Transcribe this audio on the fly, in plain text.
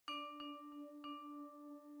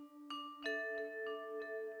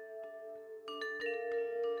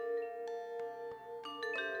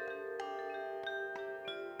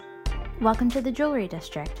Welcome to the Jewelry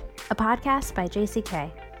District, a podcast by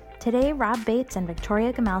JCK. Today, Rob Bates and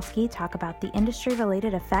Victoria Gomelsky talk about the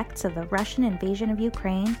industry-related effects of the Russian invasion of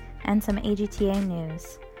Ukraine and some AGTA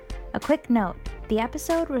news. A quick note, the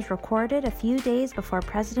episode was recorded a few days before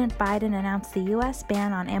President Biden announced the U.S.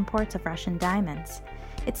 ban on imports of Russian diamonds.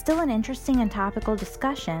 It's still an interesting and topical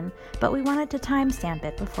discussion, but we wanted to timestamp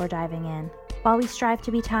it before diving in. While we strive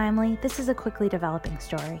to be timely, this is a quickly developing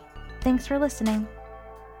story. Thanks for listening.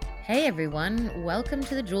 Hey everyone, welcome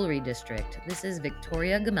to the Jewelry District. This is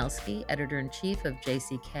Victoria Gomelsky, Editor-in-Chief of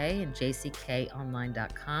JCK and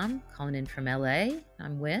jckonline.com, calling in from LA.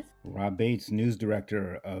 I'm with Rob Bates, News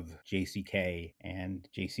Director of JCK and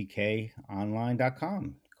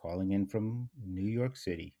jckonline.com, calling in from New York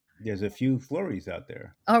City. There's a few flurries out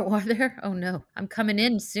there. Oh, are there? Oh no, I'm coming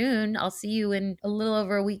in soon. I'll see you in a little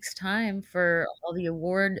over a week's time for all the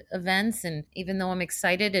award events. And even though I'm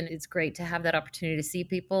excited and it's great to have that opportunity to see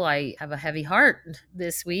people, I have a heavy heart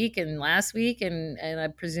this week and last week and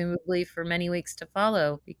presumably for many weeks to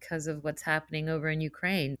follow because of what's happening over in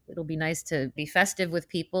Ukraine. It'll be nice to be festive with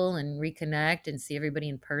people and reconnect and see everybody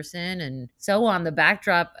in person and so on. The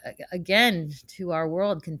backdrop, again, to our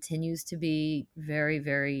world continues to be very,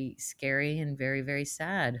 very scary and very, very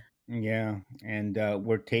sad. Yeah, and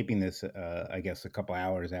we're taping this, I guess, a couple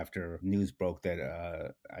hours after news broke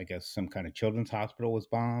that, I guess, some kind of children's hospital was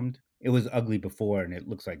bombed. It was ugly before, and it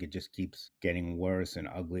looks like it just keeps getting worse and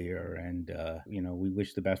uglier. And, we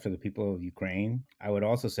wish the best for the people of Ukraine. I would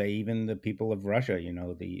also say even the people of Russia,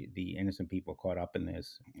 the innocent people caught up in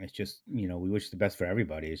this. It's just, we wish the best for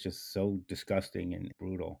everybody. It's just so disgusting and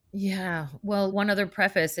brutal. Yeah. Well, one other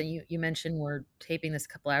preface, and you mentioned we're taping this a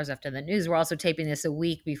couple hours after the news. We're also taping this a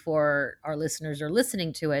week before our listeners are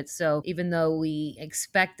listening to it. So even though we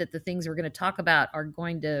expect that the things we're going to talk about are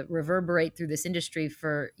going to reverberate through this industry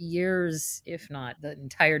for years, if not the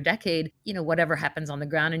entire decade, whatever happens on the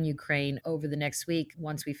ground in Ukraine over the next week,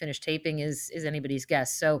 once we finish taping, is anybody's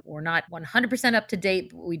guess. So we're not 100% up to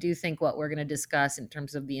date, but we do think what we're going to discuss in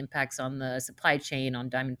terms of the impacts on the supply chain, on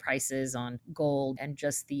diamond prices, on gold, and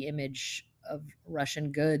just the image of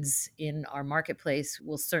Russian goods in our marketplace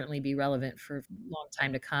will certainly be relevant for a long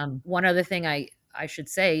time to come. One other thing I should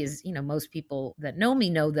say is, most people that know me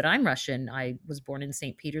know that I'm Russian. I was born in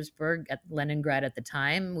St. Petersburg at Leningrad at the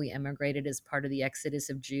time. We emigrated as part of the exodus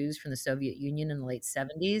of Jews from the Soviet Union in the late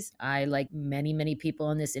 70s. I, like many, many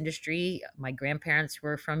people in this industry, my grandparents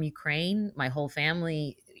were from Ukraine. My whole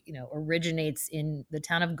family originates in the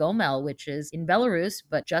town of Gomel, which is in Belarus,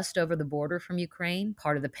 but just over the border from Ukraine,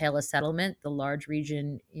 part of the Pale settlement, the large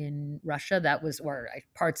region in Russia that was, or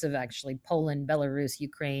parts of actually Poland, Belarus,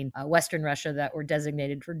 Ukraine, Western Russia that were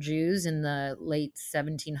designated for Jews in the late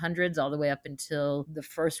 1700s, all the way up until the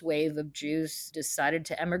first wave of Jews decided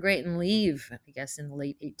to emigrate and leave, I guess in the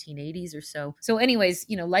late 1880s or so. So anyways,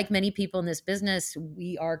 like many people in this business,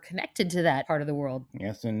 we are connected to that part of the world.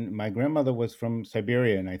 Yes, and my grandmother was from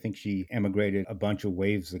Siberia, and I think she emigrated a bunch of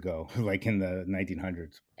waves ago, like in the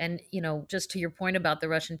 1900s. And, just to your point about the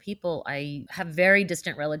Russian people, I have very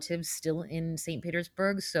distant relatives still in St.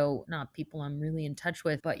 Petersburg, so not people I'm really in touch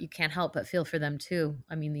with, but you can't help but feel for them too.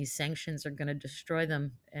 I mean, these sanctions are going to destroy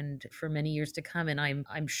them and for many years to come. And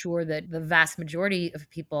I'm sure that the vast majority of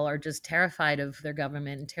people are just terrified of their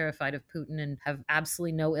government and terrified of Putin and have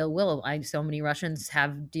absolutely no ill will. So many Russians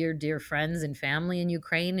have dear, dear friends and family in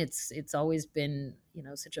Ukraine. It's always been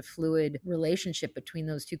such a fluid relationship between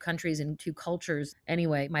those two countries and two cultures.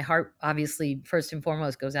 Anyway, my heart obviously first and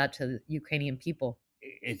foremost goes out to the Ukrainian people.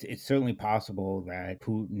 It's certainly possible that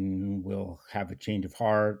Putin will have a change of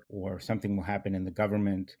heart or something will happen in the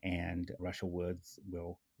government and Russia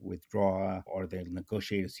will withdraw or they'll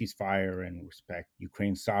negotiate a ceasefire and respect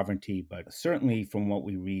Ukraine's sovereignty. But certainly from what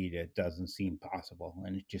we read, it doesn't seem possible.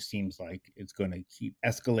 And it just seems like it's going to keep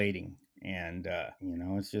escalating. And,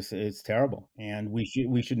 it's terrible. And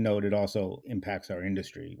we should note it also impacts our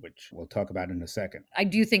industry, which we'll talk about in a second. I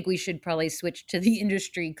do think we should probably switch to the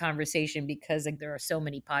industry conversation because there are so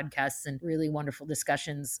many podcasts and really wonderful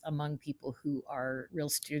discussions among people who are real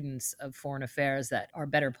students of foreign affairs that are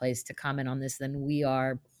better placed to comment on this than we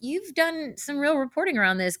are. You've done some real reporting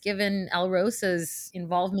around this, given Alrosa's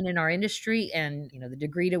involvement in our industry and, the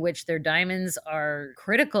degree to which their diamonds are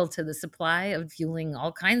critical to the supply of fueling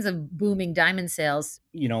all kinds of booming diamond sales.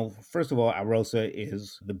 First of all, Alrosa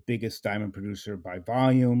is the biggest diamond producer by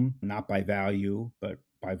volume, not by value, but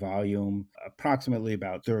by volume. Approximately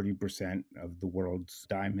about 30% of the world's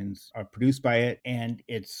diamonds are produced by it. And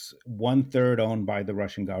it's 1/3 owned by the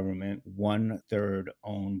Russian government, 1/3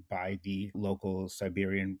 owned by the local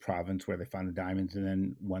Siberian province where they found the diamonds, and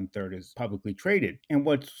then 1/3 is publicly traded. And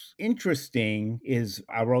what's interesting is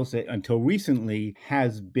Alrosa, until recently,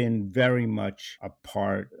 has been very much a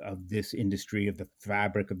part of this industry, of the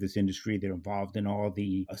fabric of this industry. They're involved in all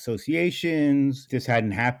the associations. If this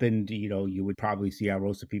hadn't happened, you would probably see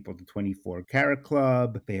Alrosa people at the 24 Karat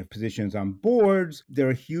Club. They have positions on boards.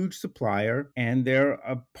 They're a huge supplier, and they're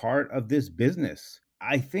a part of this business.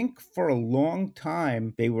 I think for a long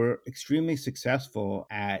time, they were extremely successful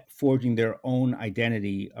at forging their own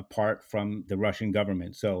identity apart from the Russian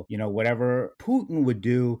government. So, whatever Putin would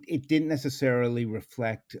do, it didn't necessarily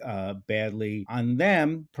reflect badly on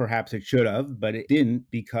them. Perhaps it should have, but it didn't,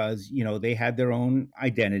 because, they had their own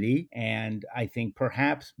identity. And I think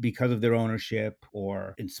perhaps because of their ownership,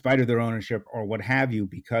 or in spite of their ownership, or what have you,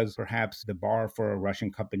 because perhaps the bar for a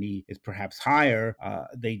Russian company is perhaps higher,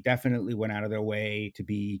 they definitely went out of their way to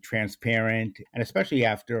be transparent. And especially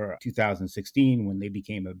after 2016, when they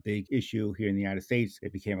became a big issue here in the United States,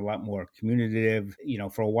 it became a lot more communicative.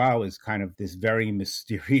 For a while, it was kind of this very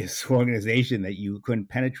mysterious organization that you couldn't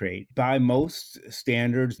penetrate. By most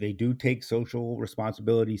standards, they do take social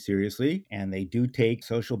responsibility seriously, and they do take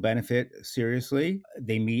social benefit seriously.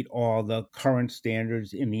 They meet all the current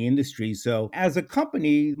standards in the industry. So as a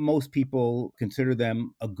company, most people consider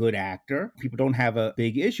them a good actor. People don't have a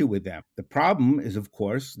big issue with them. The problem is, of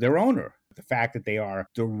course, their owner. The fact that they are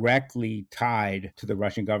directly tied to the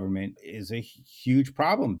Russian government is a huge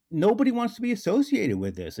problem. Nobody wants to be associated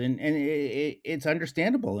with this, and it's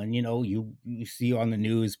understandable. And, you see on the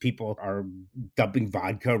news, people are dumping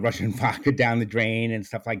Russian vodka down the drain and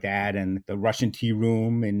stuff like that. And the Russian tea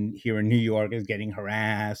room here in New York is getting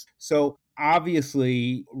harassed. So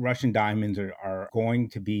obviously, Russian diamonds are going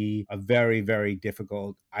to be a very, very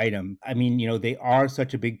difficult item. I mean, they are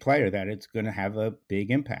such a big player that it's going to have a big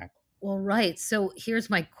impact. Well, right. So here's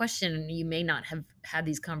my question. You may not have had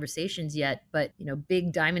these conversations yet, but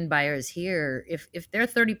big diamond buyers here, if they're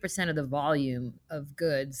 30% of the volume of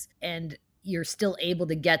goods, and you're still able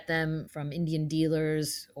to get them from Indian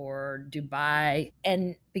dealers or Dubai,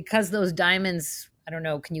 and because those diamonds, I don't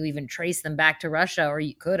know, can you even trace them back to Russia? Or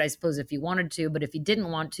you could, I suppose, if you wanted to. But if you didn't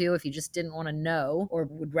want to, if you just didn't want to know, or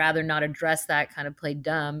would rather not address that, kind of play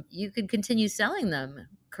dumb, you could continue selling them,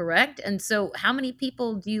 correct? And so how many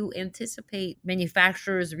people do you anticipate,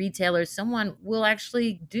 manufacturers, retailers, someone will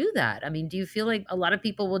actually do that? I mean, do you feel like a lot of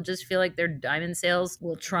people will just feel like their diamond sales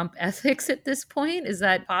will trump ethics at this point? Is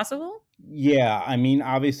that possible? Yeah, I mean,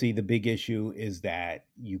 obviously the big issue is that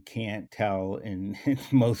you can't tell in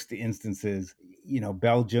most instances.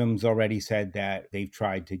 Belgium's already said that they've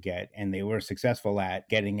tried to get, and they were successful at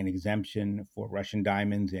getting, an exemption for Russian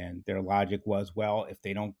diamonds. And their logic was, well, if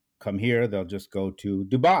they don't come here, they'll just go to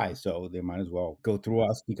Dubai. So they might as well go through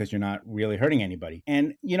us, because you're not really hurting anybody.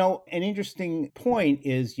 And, an interesting point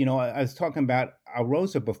is, I was talking about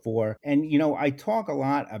Alrosa before, and, I talk a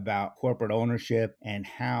lot about corporate ownership and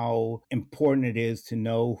how important it is to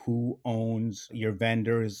know who owns your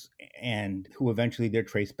vendors and who eventually they're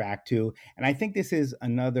traced back to. And I think this is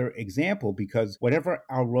another example, because whatever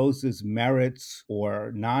Alrosa's merits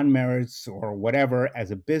or non-merits or whatever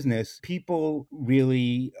as a business, people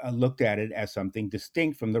really looked at it as something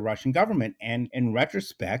distinct from the Russian government. And in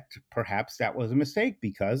retrospect, perhaps that was a mistake,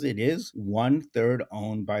 because it is 1/3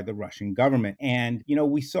 owned by the Russian government. And,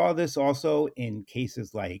 we saw this also in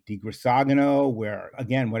cases like Digrisagano, where,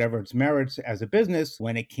 again, whatever its merits as a business,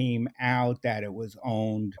 when it came out that it was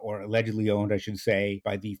owned, or allegedly owned, I should say,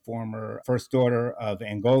 by the former first daughter of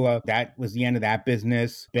Angola, that was the end of that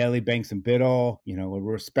business. Bailey, Banks and Biddle, a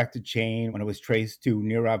respected chain, when it was traced to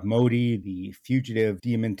Nirav Modi, the fugitive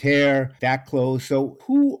diamantaire, that closed. So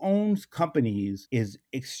who owns companies is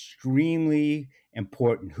extremely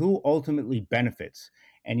important. Who ultimately benefits?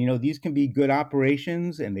 And, these can be good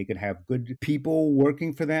operations, and they could have good people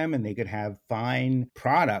working for them, and they could have fine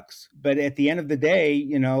products. But at the end of the day,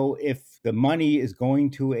 if the money is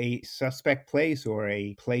going to a suspect place, or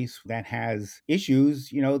a place that has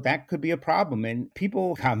issues, that could be a problem. And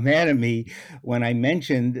people got mad at me when I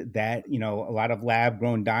mentioned that, a lot of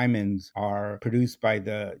lab-grown diamonds are produced by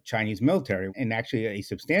the Chinese military. And actually, a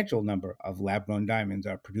substantial number of lab-grown diamonds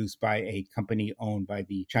are produced by a company owned by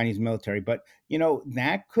the Chinese military. But, that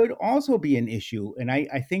that could also be an issue. And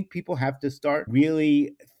I think people have to start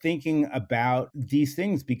really thinking about these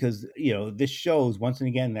things because, this shows once and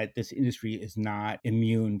again that this industry is not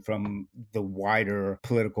immune from the wider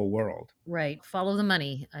political world. Right. Follow the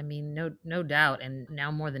money. I mean, no doubt. And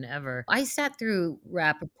now more than ever. I sat through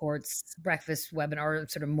Rappaport's breakfast webinar,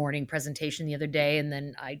 sort of morning presentation the other day, and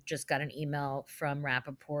then I just got an email from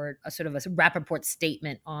Rappaport, a sort of a Rappaport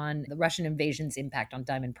statement on the Russian invasion's impact on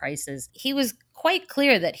diamond prices. He was quite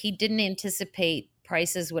clear that he didn't anticipate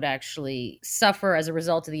prices would actually suffer as a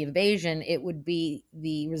result of the invasion. It would be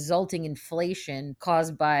the resulting inflation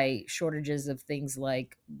caused by shortages of things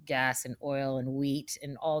like gas and oil and wheat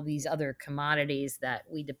and all these other commodities that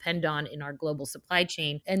we depend on in our global supply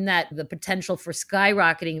chain, and that the potential for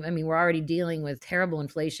skyrocketing, I mean, we're already dealing with terrible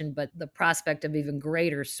inflation, but the prospect of even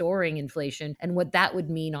greater soaring inflation and what that would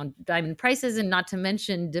mean on diamond prices, and not to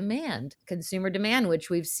mention demand, consumer demand, which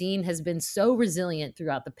we've seen has been so resilient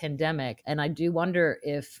throughout the pandemic. And I do wonder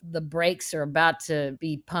if the brakes are about to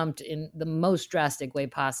be pumped in the most drastic way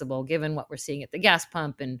possible, given what we're seeing at the gas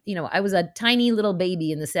pump. And, I was a tiny little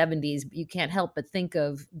baby in the 70s, but you can't help but think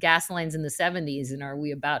of gas lines in the 70s. And are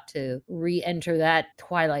we about to re-enter that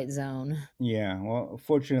twilight zone? Yeah, well,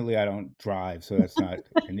 fortunately, I don't drive, so that's not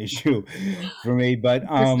an issue for me. But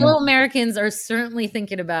Fellow Americans are certainly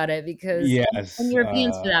thinking about it because, and yes,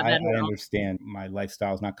 Europeans for that I matter. understand my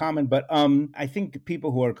lifestyle is not common, but I think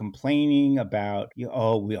people who are complaining about,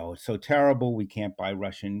 it's so terrible, we can't buy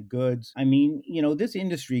Russian goods. I mean, this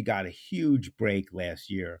industry got a huge break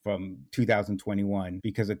last year from 2021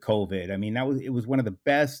 because of COVID. I mean, it was one of the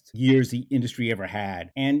best years the industry ever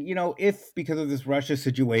had. And, if because of this Russia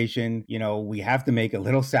situation, we have to make a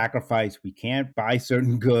little sacrifice, we can't buy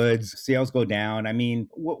certain goods, sales go down. I mean,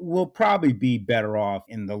 we'll probably be better off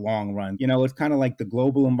in the long run. It's kind of like the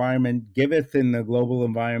global environment giveth and the global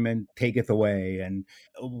environment taketh away. And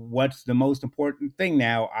what's the most important thing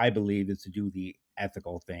now, I believe, is to do the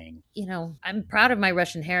ethical thing. I'm proud of my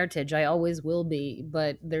Russian heritage. I always will be,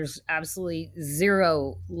 but there's absolutely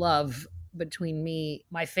zero love between me,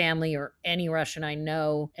 my family, or any Russian I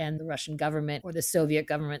know, and the Russian government or the Soviet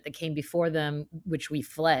government that came before them, which we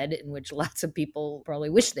fled, in which lots of people probably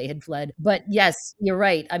wish they had fled. But yes, you're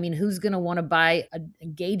right. I mean, who's going to want to buy an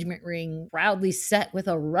engagement ring proudly set with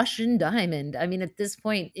a Russian diamond? I mean, at this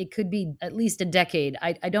point, it could be at least a decade.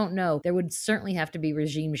 I don't know. There would certainly have to be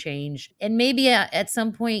regime change. And maybe at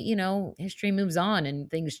some point, history moves on and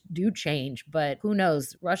things do change. But who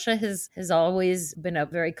knows? Russia has always been a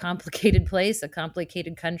very complicated place, a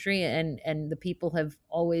complicated country, and the people have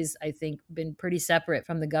always, I think, been pretty separate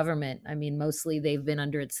from the government. I mean, mostly they've been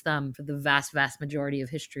under its thumb for the vast majority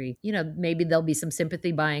of history. Maybe there'll be some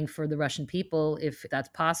sympathy buying for the Russian people if that's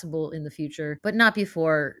possible in the future, but not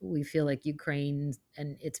before we feel like Ukraine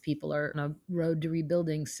and its people are on a road to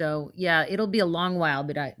rebuilding. So yeah, it'll be a long while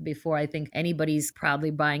before I think anybody's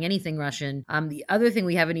proudly buying anything Russian. The other thing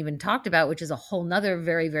we haven't even talked about, which is a whole nother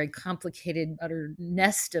very, very complicated utter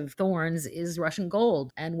nest of thorns, is Russian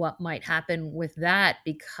gold and what might happen with that.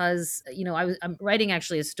 Because, I'm writing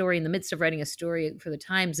actually a story in the midst of writing a story for the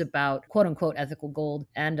Times about quote unquote ethical gold.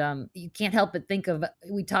 And you can't help but think of,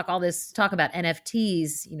 we talk about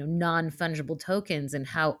NFTs, non-fungible tokens, and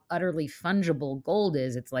how utterly fungible gold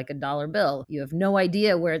is. It's like a dollar bill. You have no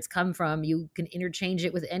idea where it's come from. You can interchange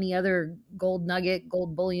it with any other gold nugget,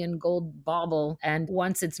 gold bullion, gold bauble. And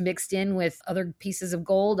once it's mixed in with other pieces of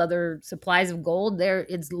gold, other supplies of gold,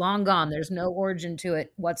 it's long gone. There's no origin to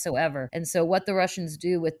it whatsoever. And so what the Russians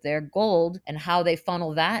do with their gold and how they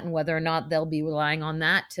funnel that, and whether or not they'll be relying on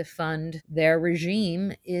that to fund their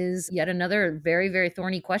regime, is yet another very, very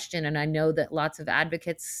thorny question. And I know that lots of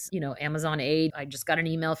advocates, Amazon Aid, I just got an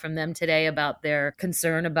email from them today about their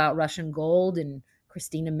concern about Russian gold, and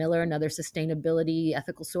Christina Miller, another sustainability,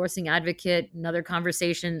 ethical sourcing advocate, another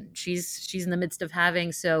conversation she's in the midst of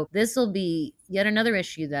having. So this will be yet another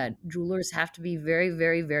issue that jewelers have to be very,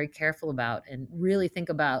 very, very careful about and really think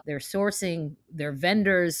about their sourcing, their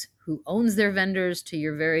vendors, who owns their vendors, to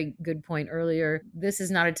your very good point earlier. This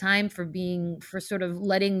is not a time for sort of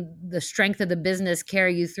letting the strength of the business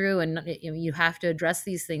carry you through. And you have to address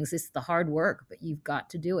these things. It's the hard work, but you've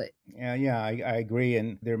got to do it. Yeah, I agree.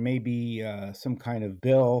 And there may be some kind of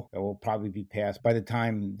bill that will probably be passed by the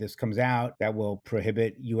time this comes out that will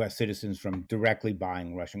prohibit U.S. citizens from directly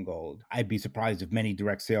buying Russian gold. I'd be surprised if many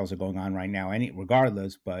direct sales are going on right now,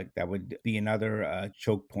 regardless, but that would be another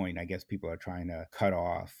choke point, I guess, people are trying to cut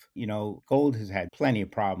off. Gold has had plenty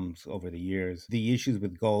of problems over the years. The issues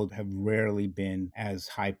with gold have rarely been as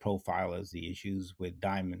high profile as the issues with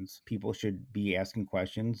diamonds. People should be asking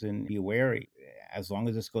questions and be wary. as long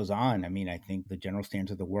as this goes on, I mean, I think the general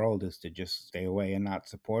stance of the world is to just stay away and not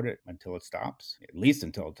support it until it stops, at least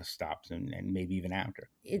until it stops, and maybe even after.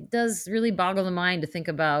 It does really boggle the mind to think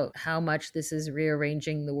about how much this is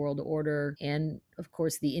rearranging the world order and, of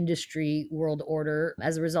course, the industry world order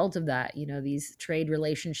as a result of that. These trade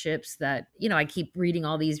relationships that, I keep reading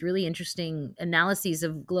all these really interesting analyses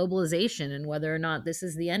of globalization and whether or not this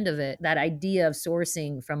is the end of it. That idea of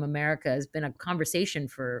sourcing from America has been a conversation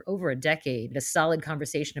for over a decade, a solid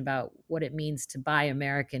conversation about what it means to buy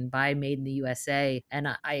American, buy made in the USA. And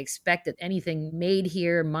I expect that anything made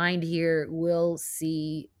here, mined here, will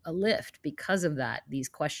see a lift because of that. These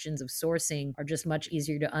questions of sourcing are just much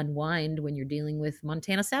easier to unwind when you're dealing with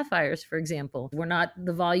Montana sapphires, for example. We're not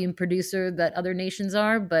the volume producer that other nations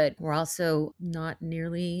are, but we're also not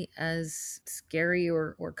nearly as scary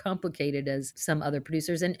or complicated as some other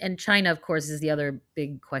producers. And China, of course, is the other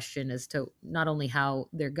big question as to not only how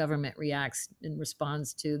their government reacts in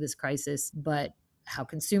response to this crisis, but how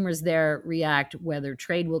consumers there react, whether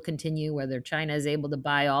trade will continue, whether China is able to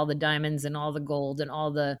buy all the diamonds and all the gold and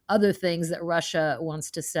all the other things that Russia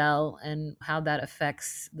wants to sell, and how that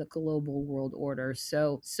affects the global world order.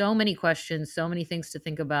 So many questions, so many things to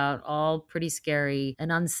think about, all pretty scary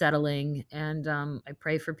and unsettling. And I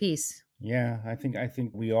pray for peace. Yeah, I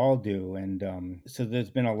think we all do, and so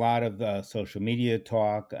there's been a lot of social media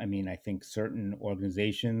talk. I mean, I think certain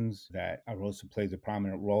organizations that Arosa plays a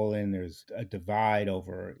prominent role in. There's a divide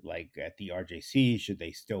over, like at the RJC, should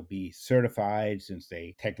they still be certified since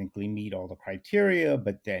they technically meet all the criteria,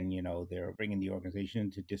 but then they're bringing the organization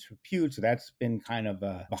into disrepute. So that's been kind of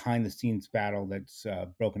a behind the scenes battle that's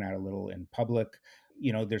broken out a little in public.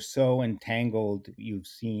 They're so entangled. You've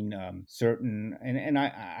seen certain, and I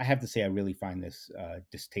have to say, I really find this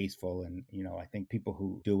distasteful. And, I think people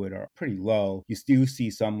who do it are pretty low. You do see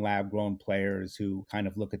some lab grown players who kind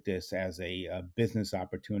of look at this as a business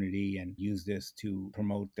opportunity and use this to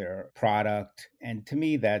promote their product. And to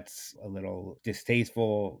me, that's a little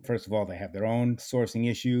distasteful. First of all, they have their own sourcing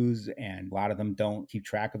issues, and a lot of them don't keep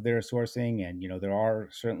track of their sourcing. And, there are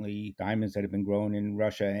certainly diamonds that have been grown in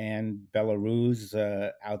Russia and Belarus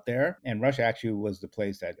out there. And Russia actually was the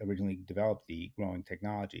place that originally developed the growing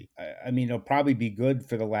technology. I mean, it'll probably be good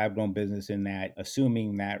for the lab grown business in that,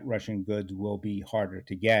 assuming that Russian goods will be harder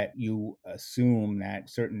to get, you assume that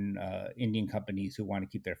certain Indian companies who want to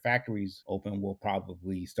keep their factories open will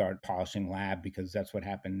probably start polishing lab, because that's what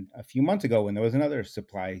happened a few months ago when there was another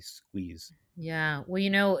supply squeeze. Yeah.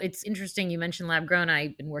 Well, it's interesting you mentioned lab grown.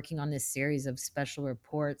 I've been working on this series of special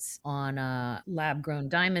reports on lab grown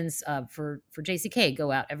diamonds for JCK.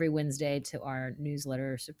 Go out every Wednesday to our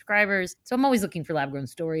newsletter subscribers. So I'm always looking for lab grown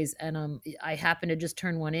stories. And I happened to just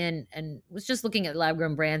turn one in and was just looking at lab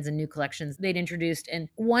grown brands and new collections they'd introduced. And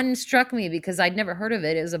one struck me because I'd never heard of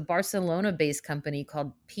it. It was a Barcelona based company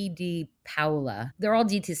called PD Paula. They're all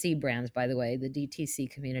DTC brands, by the way. The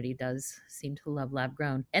DTC community does seem to love lab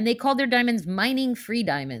grown. And they called their diamonds mining free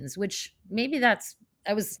diamonds, which maybe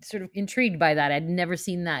I was sort of intrigued by that. I'd never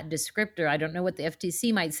seen that descriptor. I don't know what the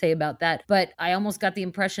FTC might say about that, but I almost got the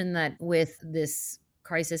impression that with this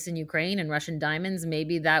crisis in Ukraine and Russian diamonds,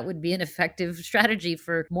 maybe that would be an effective strategy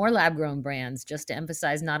for more lab grown brands, just to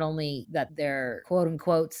emphasize not only that they're quote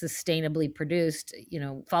unquote sustainably produced.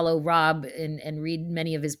 Follow Rob and read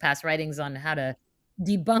many of his past writings on how to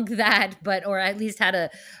debunk that, or at least how to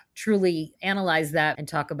truly analyze that and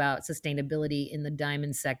talk about sustainability in the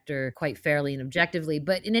diamond sector quite fairly and objectively.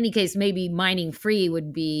 But in any case, maybe mining free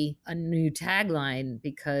would be a new tagline,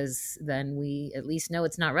 because then we at least know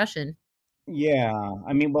it's not Russian. Yeah,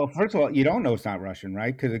 I mean, well, first of all, you don't know it's not Russian,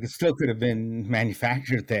 right? Because it still could have been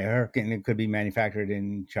manufactured there, and it could be manufactured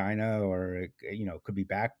in China, or it could be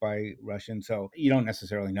backed by Russian. So you don't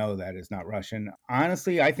necessarily know that it's not Russian.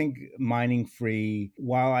 Honestly, I think mining free,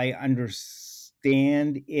 while I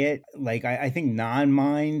understand it, like I think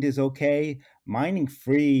non-mined is okay. Mining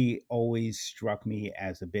free always struck me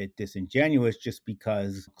as a bit disingenuous, just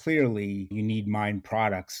because clearly you need mined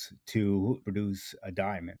products to produce a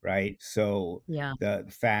diamond, right? So Yeah. the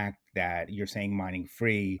fact that you're saying mining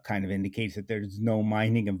free kind of indicates that there's no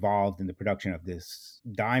mining involved in the production of this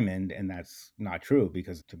diamond, and that's not true,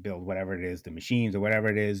 because to build whatever it is, the machines or whatever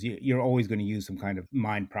it is, you're always going to use some kind of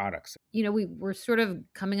mined products. We were sort of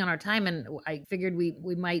coming on our time, and I figured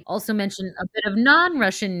we might also mention a bit of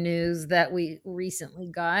non-Russian news that we recently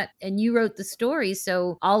got. And you wrote the story,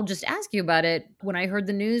 so I'll just ask you about it. When I heard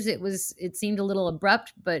the news, it seemed a little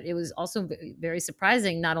abrupt, but it was also very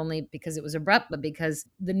surprising, not only because it was abrupt, but because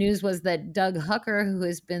the news was that Doug Hucker, who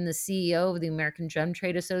has been the CEO of the American Gem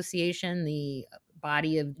Trade Association, the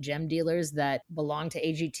body of gem dealers that belong to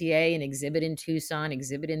AGTA and exhibit in Tucson,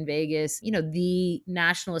 exhibit in Vegas, the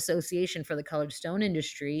National Association for the Colored Stone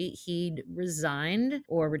Industry, he'd resigned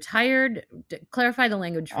or retired. Clarify the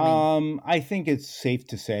language for me. I think it's safe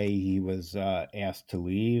to say he was asked to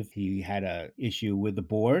leave. He had a issue with the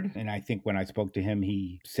board, and I think when I spoke to him,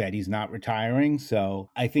 he said he's not retiring. So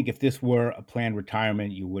I think if this were a planned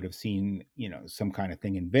retirement, you would have seen, some kind of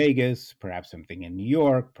thing in Vegas, perhaps something in New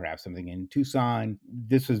York, perhaps something in Tucson.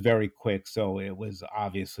 This was very quick, so it was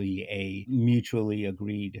obviously a mutually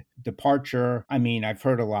agreed departure. I mean, I've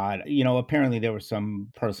heard a lot. Apparently there were some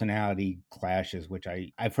personality clashes, which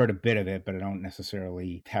I've heard a bit of it, but I don't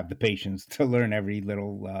necessarily have the patience to learn every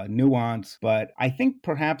little nuance. But I think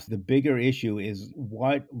perhaps the bigger issue is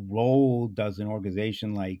what role does an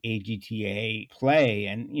organization like AGTA play?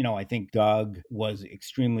 And, I think Doug was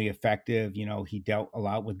extremely effective. He dealt a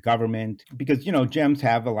lot with government because, gems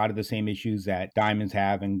have a lot of the same issues that diamonds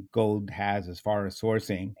have and gold has as far as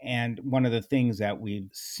sourcing. And one of the things that we've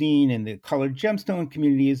seen in the colored gemstone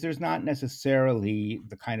community is there's not necessarily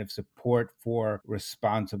the kind of support for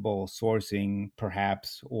responsible sourcing,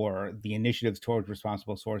 perhaps, or the initiatives towards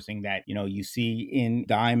responsible sourcing that, you see in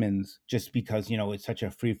diamonds, just because, it's such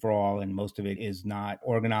a free-for-all and most of it is not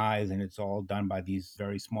organized and it's all done by these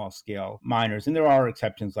very small-scale miners. And there are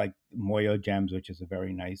exceptions like Moyo Gems, which is a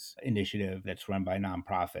very nice initiative that's run by a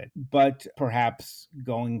nonprofit. But perhaps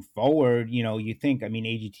going forward, you think,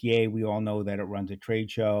 AGTA, we all know that it runs a trade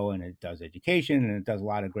show and it does education and it does a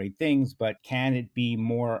lot of great things, but can it be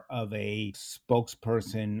more of a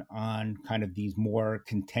spokesperson on kind of these more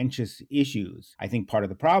contentious issues? I think part of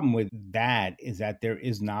the problem with that is that there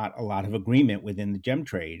is not a lot of agreement within the gem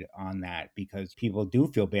trade on that, because people do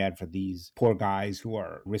feel bad for these poor guys who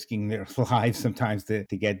are risking their lives sometimes to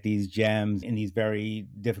get these gems in these very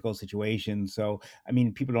difficult situations. So,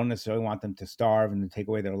 people don't necessarily want them to starve and to take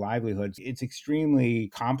away their livelihoods. It's extremely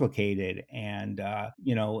complicated. And,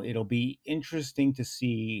 it'll be interesting to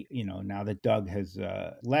see, now that Doug has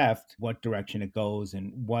left, what direction it goes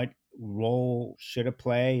and what role should it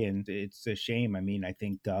play. And it's a shame. I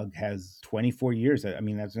think Doug has 24 years. That's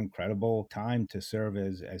an incredible time to serve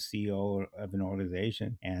as CEO of an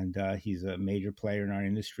organization. And he's a major player in our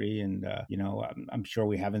industry. And, I'm sure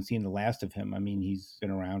we haven't seen the last of him. He's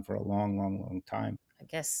been around for a long, long, long time. I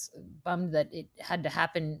guess bummed that it had to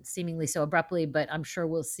happen seemingly so abruptly, but I'm sure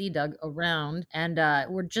we'll see Doug around. And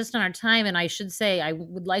we're just on our time. And I should say, I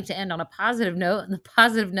would like to end on a positive note. And the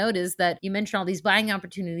positive note is that you mentioned all these buying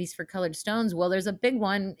opportunities for colored stones. Well, there's a big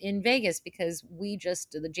one in Vegas because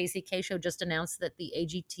the JCK show just announced that the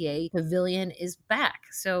AGTA Pavilion is back.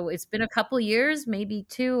 So it's been a couple years, maybe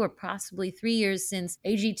 2 or possibly 3 years since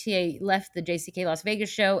AGTA left the JCK Las Vegas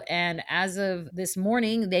show. And as of this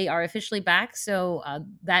morning, they are officially back. So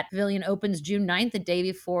that pavilion opens June 9th, the day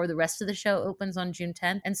before the rest of the show opens on June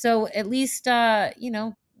 10th. And so at least,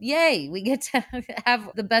 yay, we get to have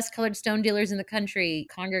the best colored stone dealers in the country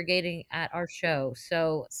congregating at our show.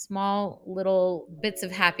 So small little bits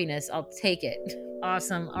of happiness. I'll take it.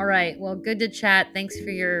 Awesome. All right. Well, good to chat. Thanks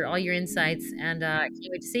for all your insights. And I can't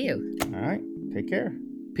wait to see you. All right. Take care.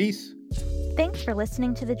 Peace. Thanks for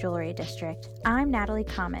listening to The Jewelry District. I'm Natalie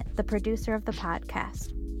Comet, the producer of the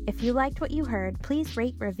podcast. If you liked what you heard, please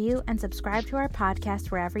rate, review, and subscribe to our podcast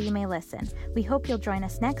wherever you may listen. We hope you'll join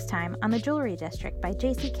us next time on The Jewelry District by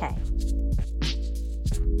JCK.